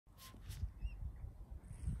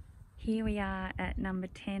Here we are at number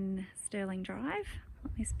 10 Stirling Drive on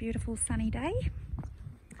this beautiful sunny day.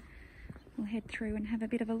 We'll head through and have a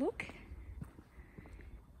bit of a look.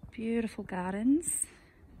 Beautiful gardens.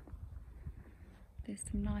 There's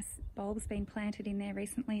some nice bulbs being planted in there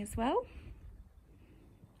recently as well.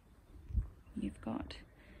 You've got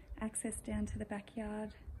access down to the backyard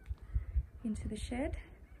into the shed.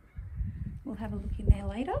 We'll have a look in there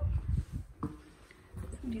later. So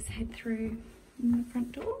we'll just head through in the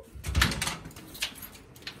front door.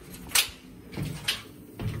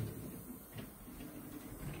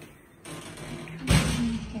 Come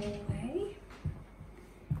in the hallway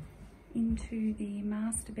into the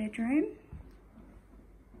master bedroom.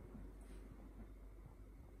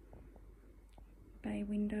 Bay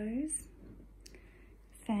windows,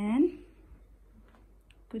 fan,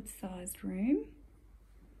 good sized room.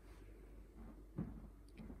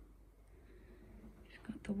 You've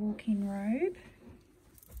got the walk-in robe,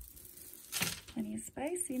 plenty of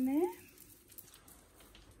space in there.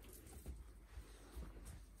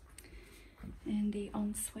 And the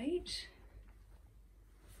ensuite.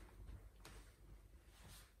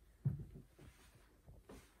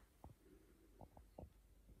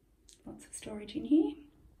 Lots of storage in here.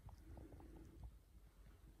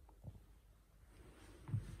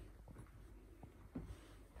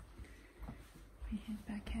 We head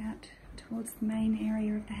back out towards the main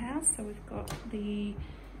area of the house. So we've got the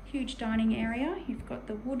huge dining area. You've got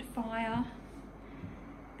the wood fire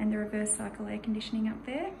and the reverse cycle air conditioning up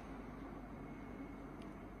there.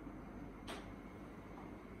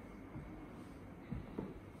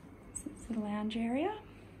 So it's the lounge area.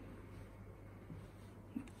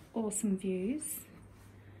 Awesome views.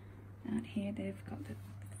 Out here they've got the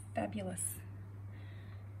fabulous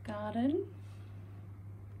garden.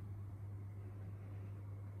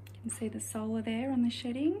 You can see the solar there on the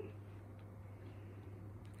shedding.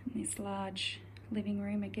 And this large living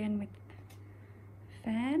room again with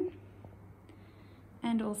fan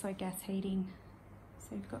and also gas heating.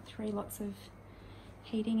 So you've got 3 lots of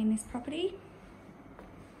heating in this property.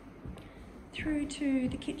 Through to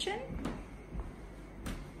the kitchen.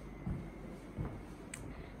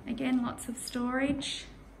 Again, lots of storage,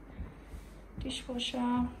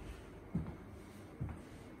 dishwasher,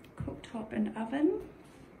 cooktop and oven.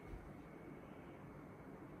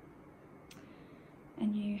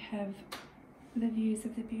 And you have the views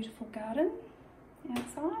of the beautiful garden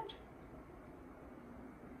outside.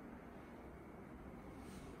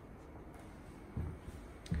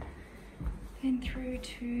 Then through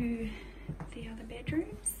to the other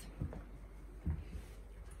bedrooms.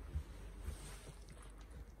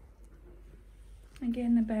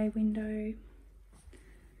 Again, the bay window,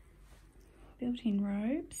 built-in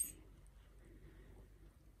robes,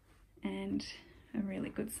 and a really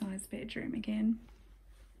good sized bedroom again.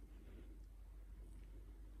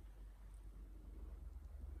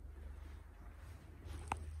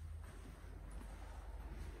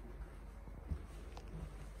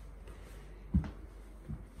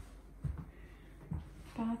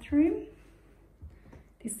 Bathroom.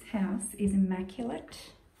 This house is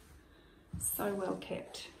immaculate. So well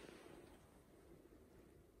kept.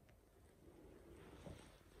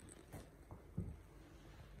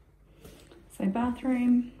 So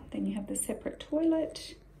bathroom, then you have the separate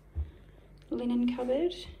toilet, linen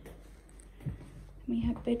cupboard. We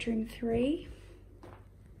have bedroom 3.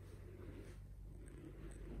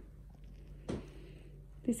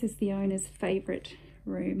 This is the owner's favourite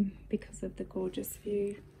room because of the gorgeous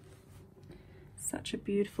view. Such a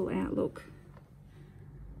beautiful outlook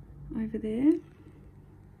over there.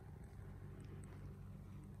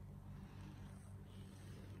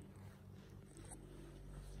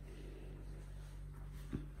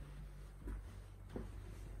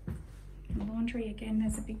 The laundry, again,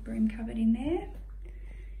 there's a big broom cupboard in there.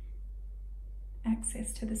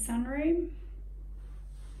 Access to the sunroom.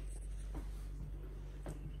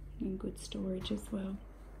 And good storage as well.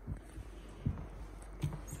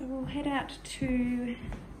 So we'll head out to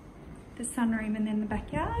the sunroom and then the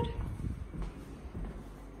backyard.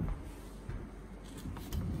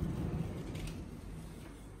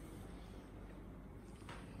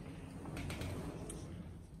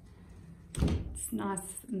 It's nice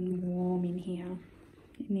and warm in here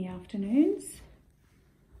in the afternoons.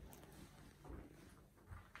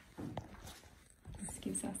 This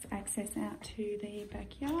gives us access out to the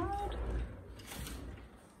backyard.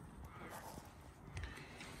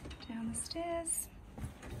 Down the stairs.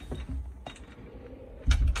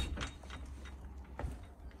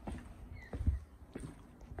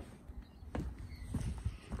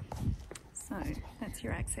 So that's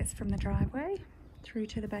your access from the driveway through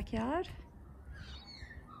to the backyard.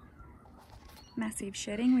 Massive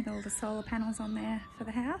shedding with all the solar panels on there for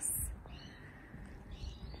the house.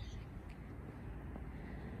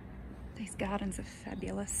 These gardens are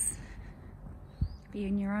fabulous. Be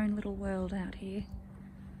in your own little world out here.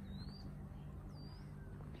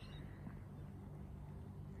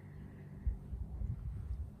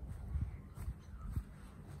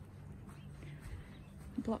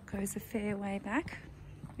 The block goes a fair way back,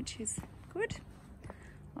 which is good.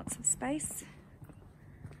 Lots of space.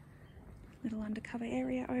 Little undercover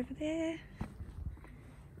area over there.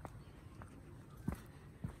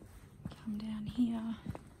 Come down here.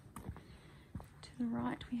 To the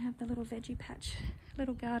right we have the little veggie patch,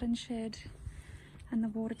 little garden shed, and the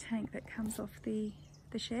water tank that comes off the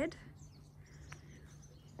shed.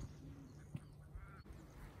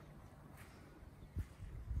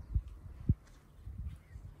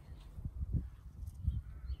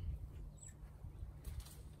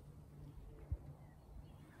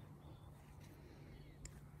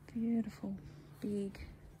 Beautiful big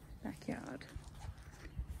backyard.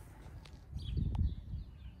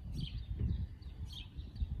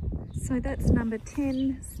 So that's number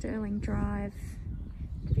 10 Stirling Drive.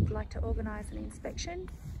 If you'd like to organise an inspection,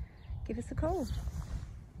 give us a call.